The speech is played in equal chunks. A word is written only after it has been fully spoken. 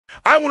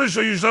I want to show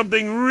you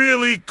something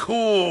really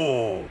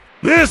cool.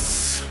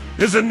 This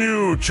is a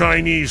new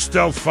Chinese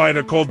stealth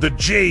fighter called the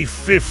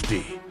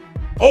J-50,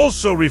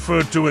 also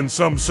referred to in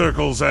some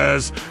circles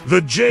as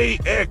the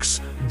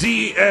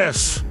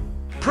J-XDS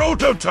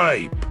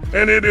prototype,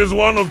 and it is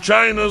one of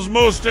China's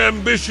most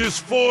ambitious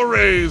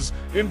forays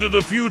into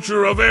the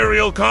future of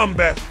aerial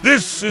combat.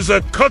 This is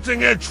a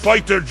cutting-edge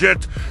fighter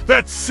jet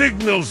that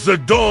signals the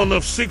dawn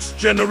of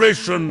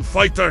sixth-generation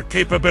fighter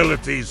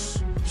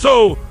capabilities.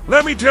 So,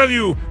 let me tell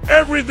you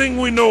everything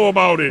we know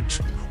about it,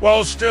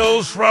 while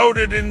still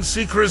shrouded in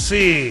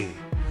secrecy.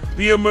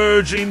 The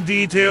emerging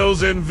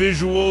details and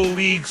visual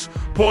leaks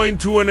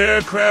point to an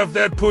aircraft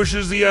that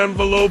pushes the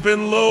envelope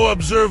in low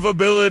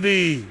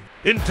observability,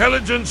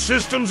 intelligent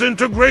systems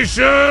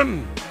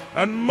integration,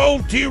 and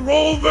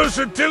multi-role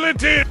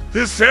versatility.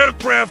 This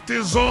aircraft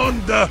is on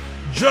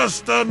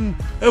just an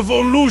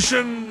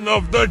evolution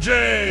of the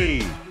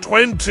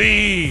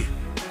J-20.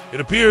 It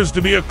appears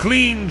to be a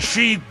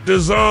clean-sheet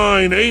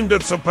design aimed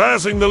at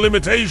surpassing the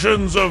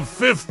limitations of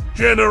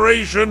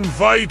fifth-generation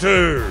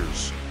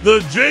fighters. The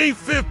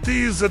J-50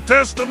 is a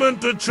testament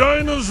to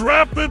China's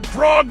rapid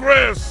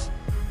progress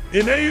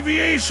in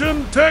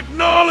aviation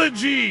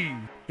technology.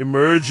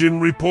 Emerging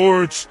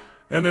reports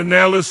and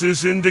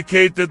analysis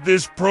indicate that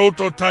this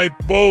prototype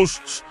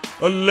boasts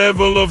a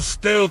level of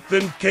stealth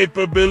and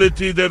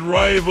capability that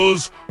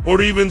rivals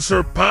or even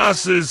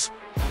surpasses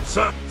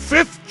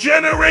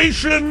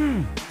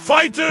fifth-generation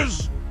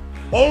fighters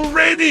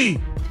already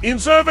in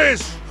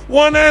service.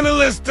 One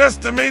analyst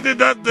estimated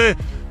that the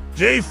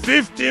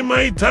J-50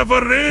 might have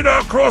a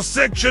radar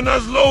cross-section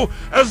as low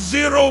as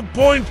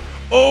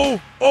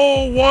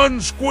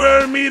 0.001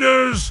 square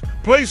meters,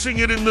 placing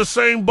it in the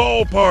same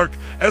ballpark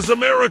as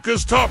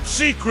America's top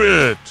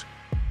secret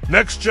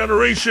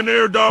next-generation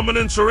air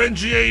dominance or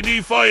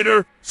NGAD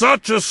fighter.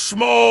 Such a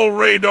small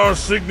radar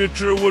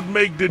signature would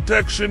make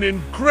detection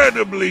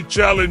incredibly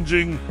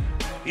challenging,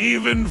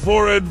 even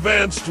for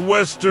advanced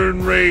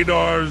Western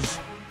radars.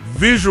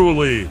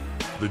 Visually,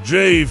 the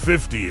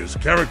J-50 is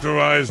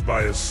characterized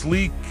by a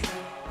sleek,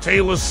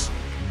 tailless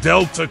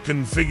delta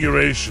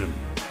configuration.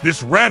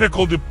 This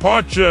radical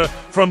departure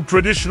from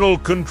traditional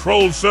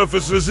control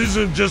surfaces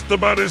isn't just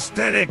about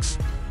aesthetics.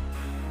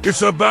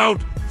 It's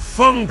about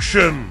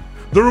function.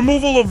 The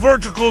removal of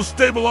vertical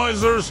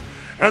stabilizers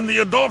and the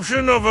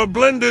adoption of a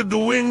blended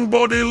wing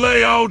body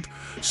layout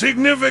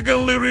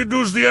significantly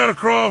reduce the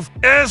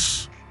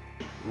aircraft's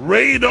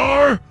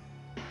radar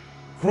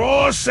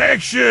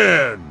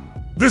cross-section.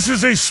 This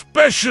is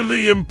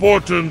especially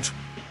important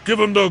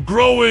given the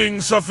growing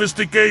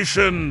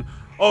sophistication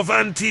of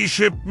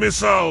anti-ship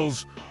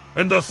missiles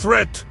and the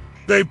threat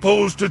they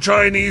pose to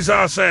Chinese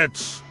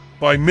assets.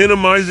 By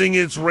minimizing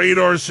its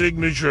radar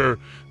signature,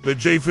 the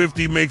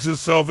J-50 makes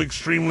itself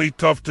extremely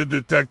tough to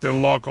detect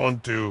and lock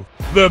onto.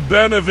 The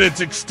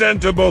benefits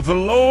extend to both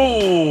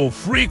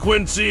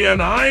low-frequency and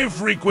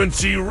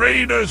high-frequency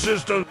radar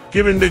systems,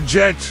 giving the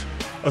jet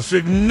a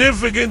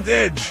significant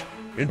edge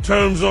in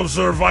terms of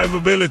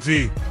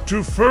survivability.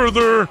 To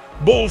further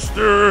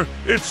bolster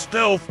its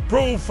stealth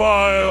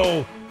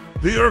profile,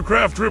 the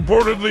aircraft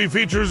reportedly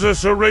features a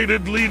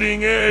serrated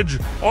leading edge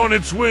on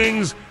its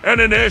wings and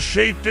an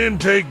S-shaped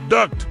intake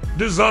duct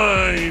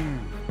design.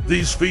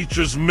 These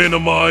features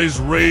minimize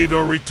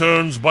radar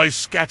returns by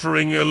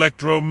scattering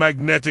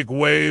electromagnetic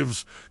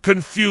waves,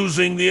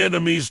 confusing the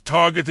enemy's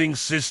targeting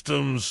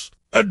systems.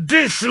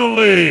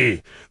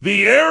 Additionally,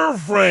 the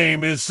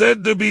airframe is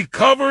said to be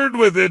covered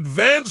with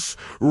advanced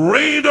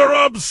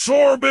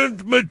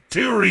radar-absorbent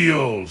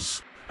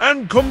materials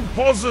and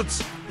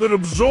composites that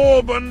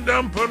absorb and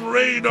dampen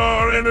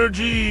radar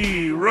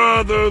energy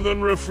rather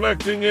than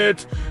reflecting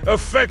it,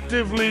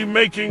 effectively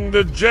making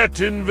the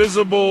jet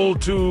invisible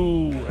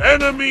to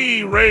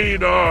enemy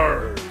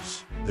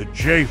radars. The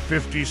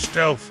J-50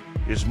 stealth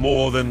is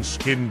more than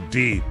skin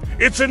deep.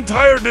 Its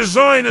entire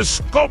design is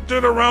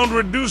sculpted around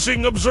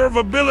reducing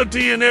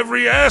observability in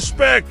every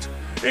aspect,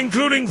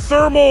 including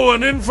thermal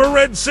and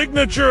infrared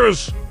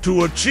signatures.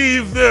 To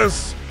achieve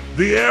this,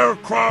 the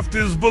aircraft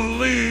is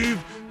believed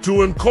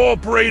to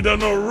incorporate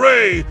an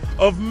array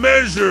of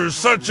measures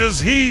such as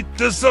heat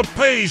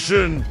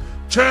dissipation,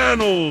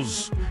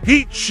 channels,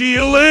 heat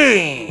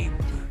shielding,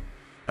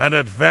 and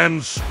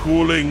advanced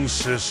cooling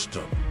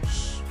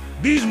systems.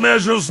 These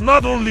measures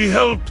not only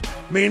helped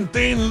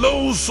maintain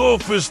low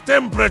surface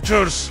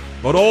temperatures,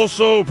 but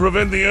also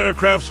prevent the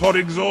aircraft's hot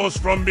exhaust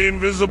from being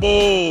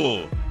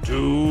visible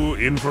to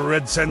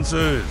infrared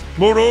sensors.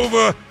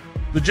 Moreover,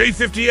 the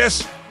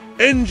J-50S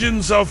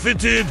engines are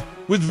fitted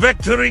with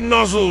vectoring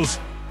nozzles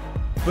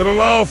that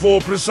allow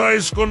for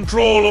precise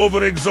control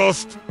over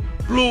exhaust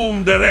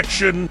plume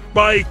direction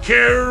by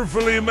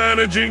carefully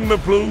managing the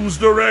plume's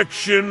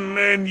direction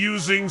and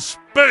using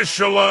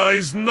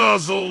specialized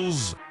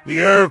nozzles. The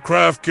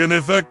aircraft can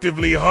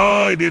effectively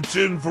hide its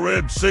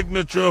infrared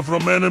signature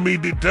from enemy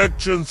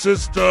detection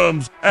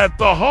systems. At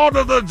the heart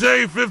of the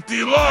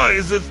J-50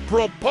 lies its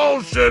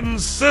propulsion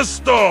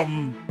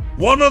system,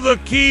 one of the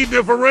key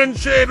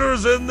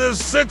differentiators in this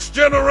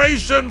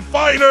sixth-generation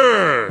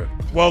fighter.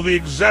 while the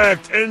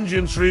exact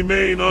engines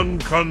remain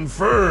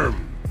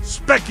unconfirmed.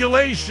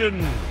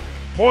 Speculation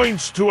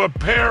points to a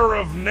pair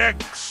of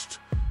next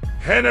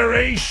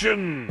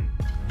generation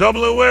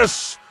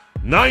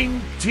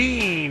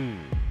WS-19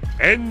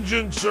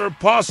 engines, or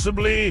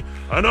possibly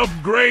an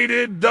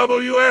upgraded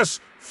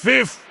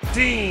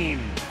WS-15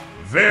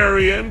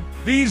 variant.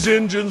 These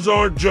engines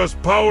aren't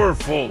just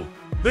powerful,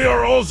 they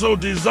are also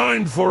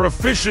designed for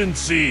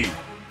efficiency,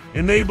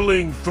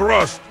 enabling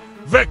thrust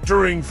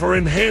vectoring for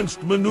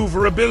enhanced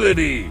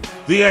maneuverability.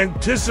 The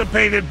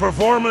anticipated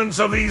performance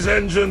of these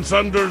engines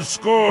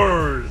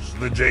underscores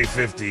the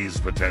J-50's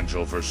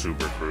potential for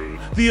supercruise.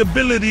 The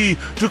ability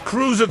to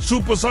cruise at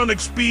supersonic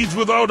speeds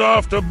without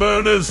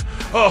afterburners,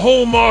 a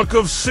hallmark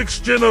of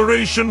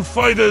sixth-generation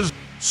fighters.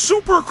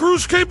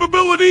 Supercruise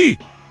capability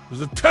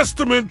is a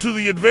testament to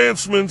the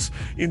advancements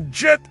in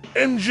jet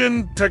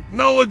engine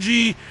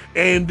technology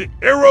and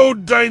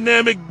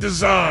aerodynamic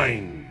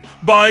design.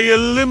 By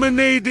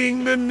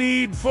eliminating the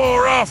need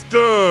for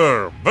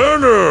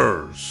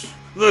afterburners,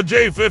 the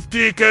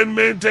J-50 can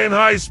maintain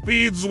high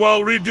speeds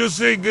while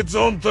reducing its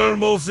own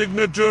thermal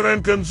signature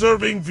and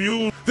conserving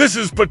fuel. This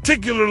is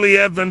particularly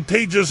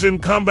advantageous in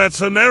combat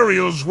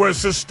scenarios where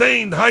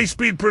sustained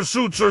high-speed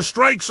pursuits or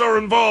strikes are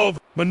involved.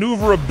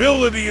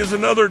 Maneuverability is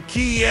another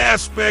key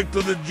aspect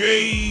of the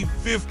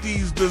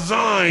J-50's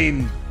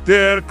design. The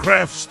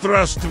aircraft's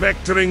thrust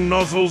vectoring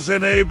nozzles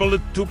enable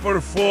it to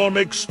perform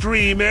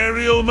extreme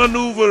aerial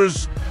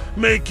maneuvers,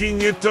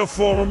 making it a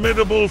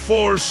formidable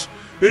force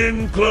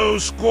in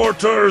close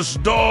quarters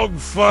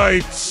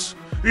dogfights.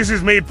 This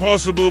is made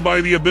possible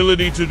by the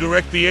ability to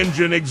direct the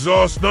engine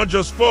exhaust not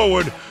just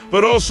forward,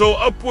 but also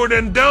upward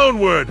and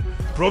downward,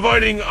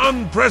 providing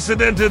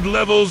unprecedented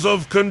levels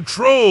of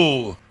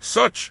control.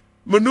 Such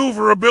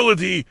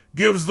maneuverability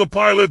gives the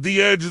pilot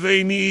the edge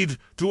they need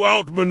to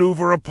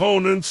outmaneuver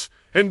opponents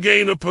and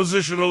gain a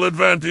positional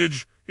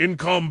advantage in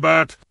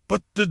combat.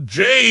 But the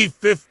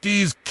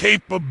J-50's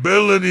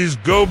capabilities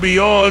go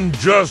beyond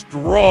just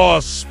raw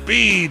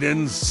speed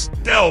and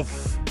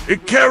stealth.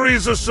 It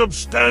carries a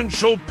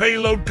substantial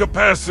payload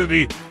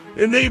capacity,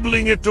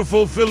 enabling it to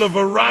fulfill a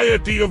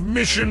variety of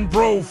mission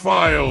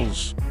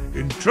profiles.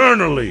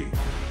 Internally,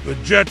 the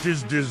jet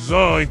is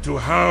designed to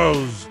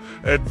house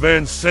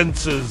advanced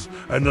sensors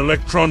and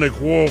electronic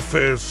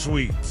warfare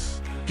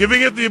suites,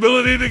 giving it the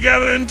ability to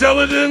gather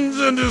intelligence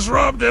and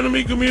disrupt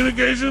enemy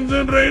communications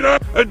and radar.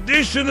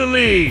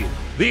 Additionally,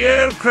 the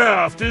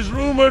aircraft is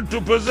rumored to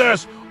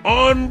possess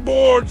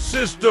onboard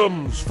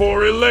systems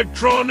for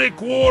electronic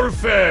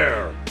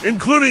warfare,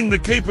 including the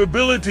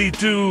capability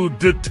to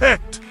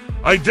detect,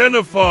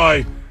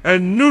 identify,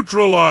 and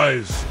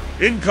neutralize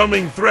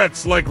incoming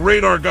threats like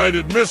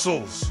radar-guided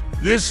missiles.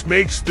 This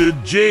makes the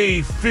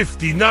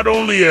J-50 not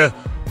only a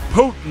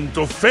potent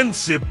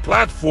offensive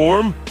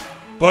platform,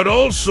 but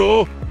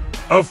also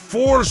a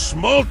force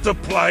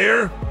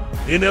multiplier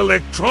in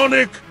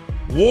electronic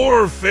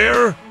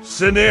warfare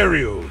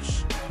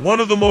scenarios. One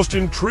of the most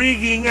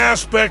intriguing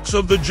aspects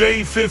of the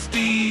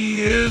J-50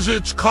 is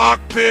its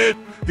cockpit.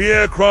 The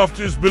aircraft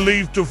is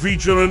believed to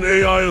feature an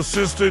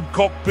AI-assisted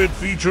cockpit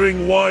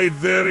featuring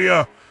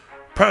wide-area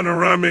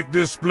panoramic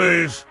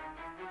displays,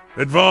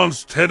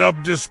 advanced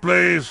head-up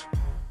displays,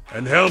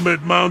 and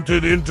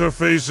helmet-mounted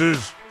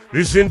interfaces.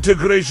 This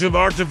integration of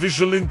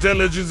artificial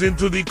intelligence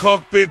into the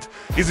cockpit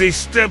is a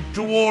step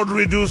toward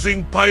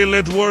reducing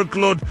pilot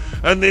workload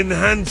and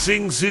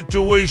enhancing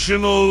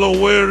situational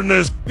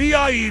awareness. The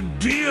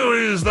idea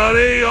is that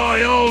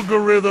AI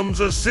algorithms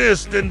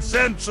assist in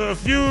sensor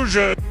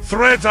fusion,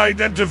 threat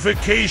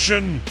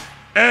identification,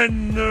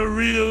 and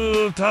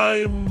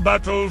real-time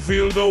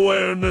battlefield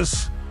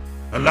awareness,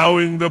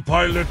 allowing the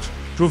pilot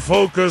to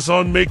focus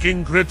on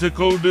making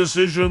critical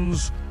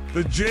decisions.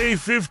 The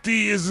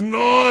J-50 is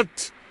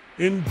not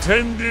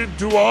intended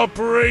to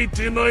operate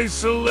in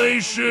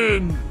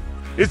isolation.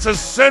 It's a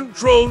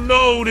central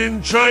node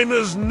in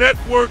China's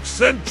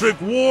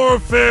network-centric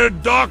warfare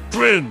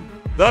doctrine.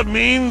 That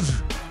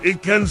means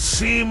it can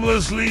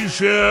seamlessly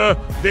share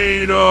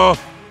data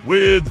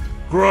with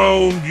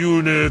ground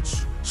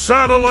units,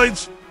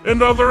 satellites,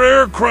 and other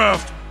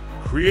aircraft,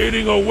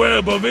 creating a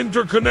web of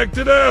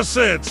interconnected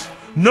assets.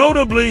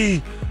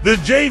 Notably, the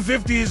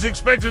J-50 is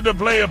expected to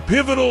play a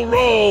pivotal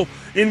role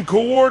in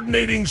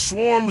coordinating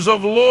swarms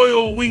of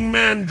loyal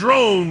wingman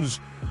drones,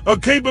 a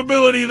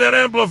capability that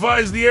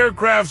amplifies the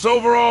aircraft's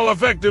overall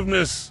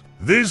effectiveness.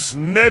 This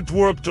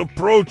networked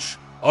approach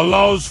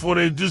allows for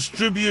a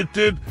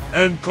distributed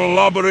and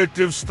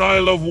collaborative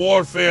style of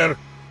warfare,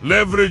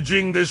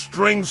 leveraging the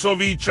strengths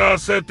of each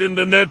asset in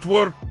the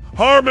network.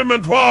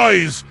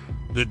 Armament-wise,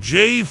 the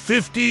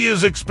J-50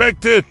 is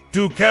expected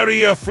to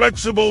carry a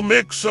flexible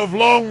mix of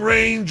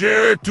long-range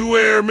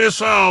air-to-air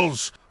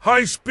missiles,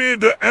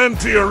 high-speed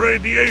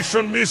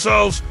anti-radiation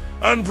missiles,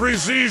 and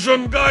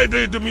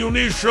precision-guided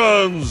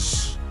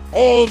munitions.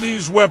 All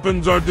these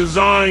weapons are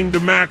designed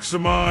to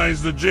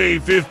maximize the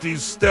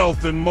J-50's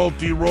stealth and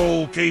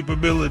multi-role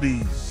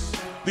capabilities.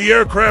 the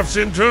aircraft's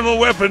internal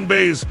weapon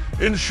bays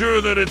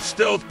ensure that its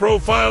stealth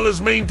profile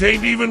is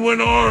maintained even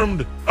when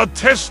armed, a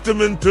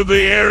testament to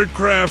the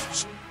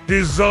aircraft's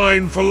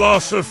design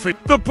philosophy.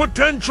 The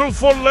potential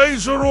for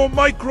laser or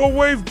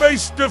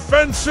microwave-based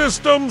defense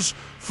systems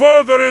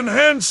further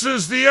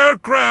enhances the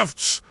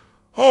aircraft's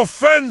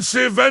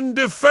offensive and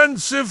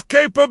defensive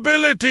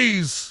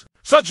capabilities.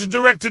 Such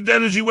directed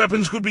energy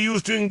weapons could be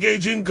used to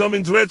engage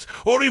incoming threats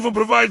or even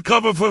provide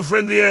cover for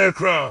friendly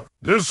aircraft.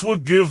 This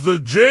would give the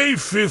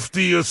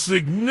J-50 a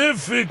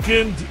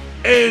significant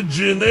edge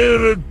in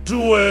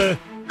air-to-air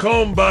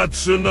combat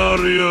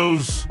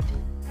scenarios.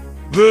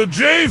 The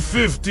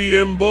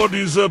J-50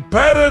 embodies a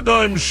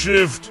paradigm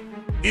shift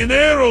in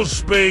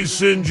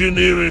aerospace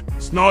engineering.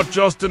 It's not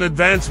just an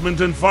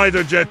advancement in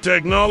fighter jet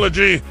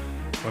technology,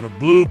 but a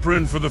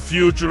blueprint for the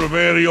future of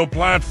aerial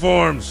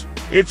platforms.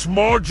 Its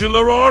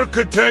modular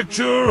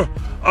architecture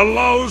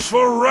allows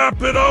for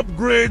rapid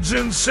upgrades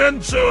in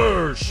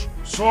sensors,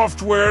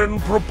 software, and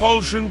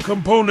propulsion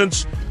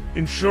components,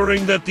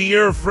 ensuring that the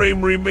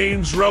airframe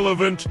remains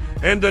relevant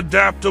and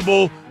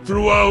adaptable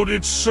throughout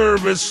its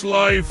service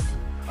life.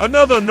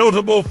 Another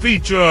notable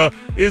feature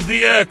is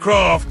the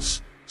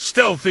aircraft's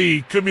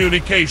stealthy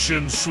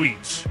communication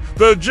suite.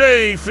 The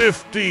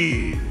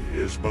J-50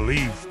 is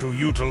believed to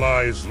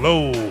utilize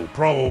low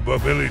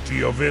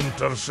probability of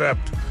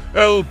intercept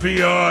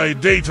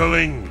LPI data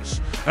links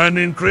and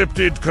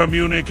encrypted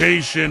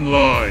communication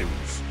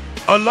lines,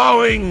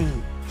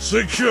 allowing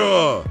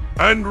secure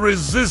and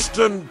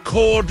resistant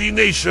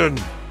coordination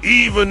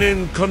even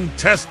in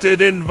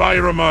contested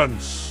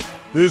environments.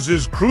 This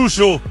is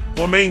crucial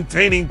for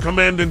maintaining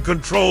command and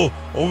control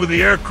over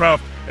the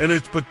aircraft and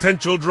its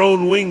potential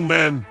drone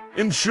wingman,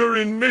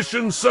 ensuring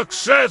mission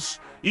success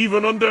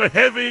even under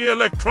heavy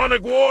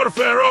electronic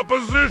warfare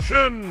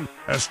opposition.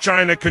 As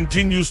China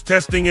continues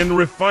testing and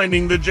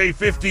refining the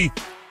J-50,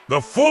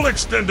 the full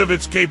extent of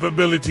its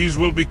capabilities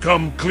will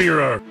become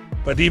clearer.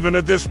 But even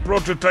at this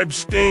prototype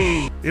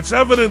stage, it's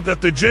evident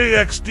that the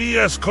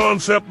J-XDS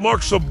concept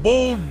marks a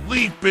bold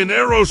leap in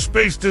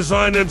aerospace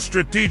design and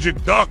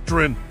strategic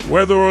doctrine.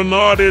 Whether or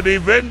not it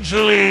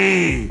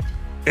eventually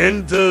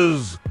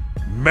enters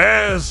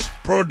mass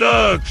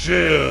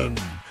production,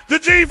 the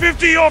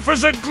J-50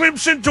 offers a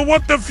glimpse into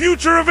what the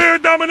future of air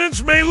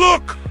dominance may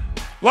look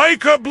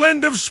like, a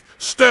blend of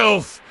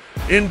stealth,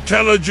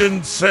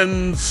 intelligence,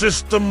 and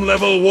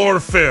system-level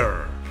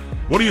warfare.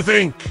 What do you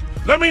think?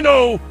 Let me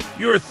know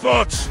your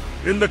thoughts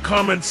in the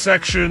comment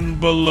section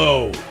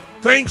below.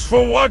 Thanks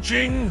for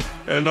watching,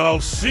 and I'll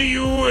see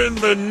you in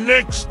the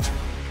next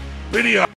video.